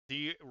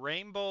The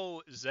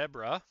rainbow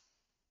zebra,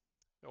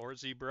 or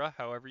zebra,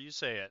 however you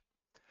say it,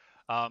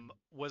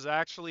 was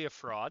actually a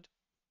fraud.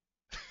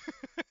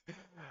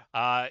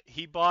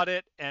 He bought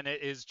it, and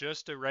it is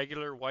just a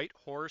regular white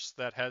horse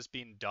that has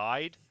been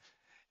dyed,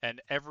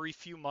 and every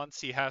few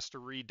months he has to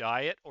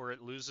re-dye it, or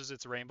it loses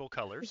its rainbow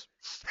colors.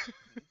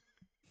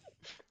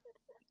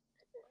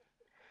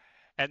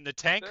 And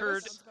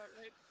That sounds about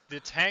right. the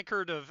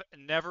tankard of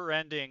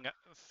never-ending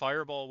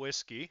Fireball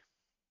whiskey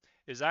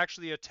is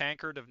actually a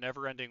tankard of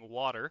never-ending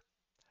water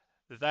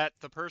that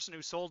the person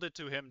who sold it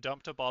to him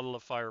dumped a bottle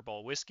of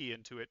Fireball whiskey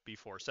into it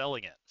before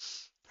selling it.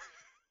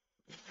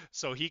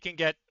 So he can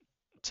get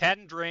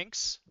 10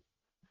 drinks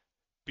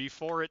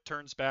before it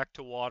turns back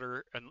to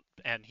water,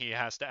 and he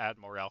has to add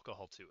more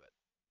alcohol to it.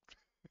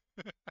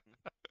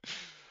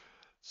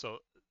 So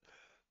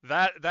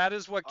that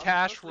is what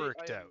Cash Honestly,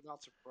 I worked am out.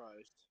 not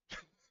surprised.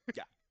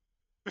 Yeah.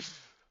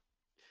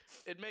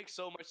 It makes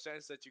so much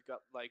sense that you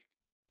got like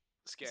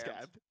scammed.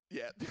 Scab.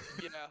 Yeah.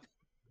 Yeah.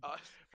 Uh,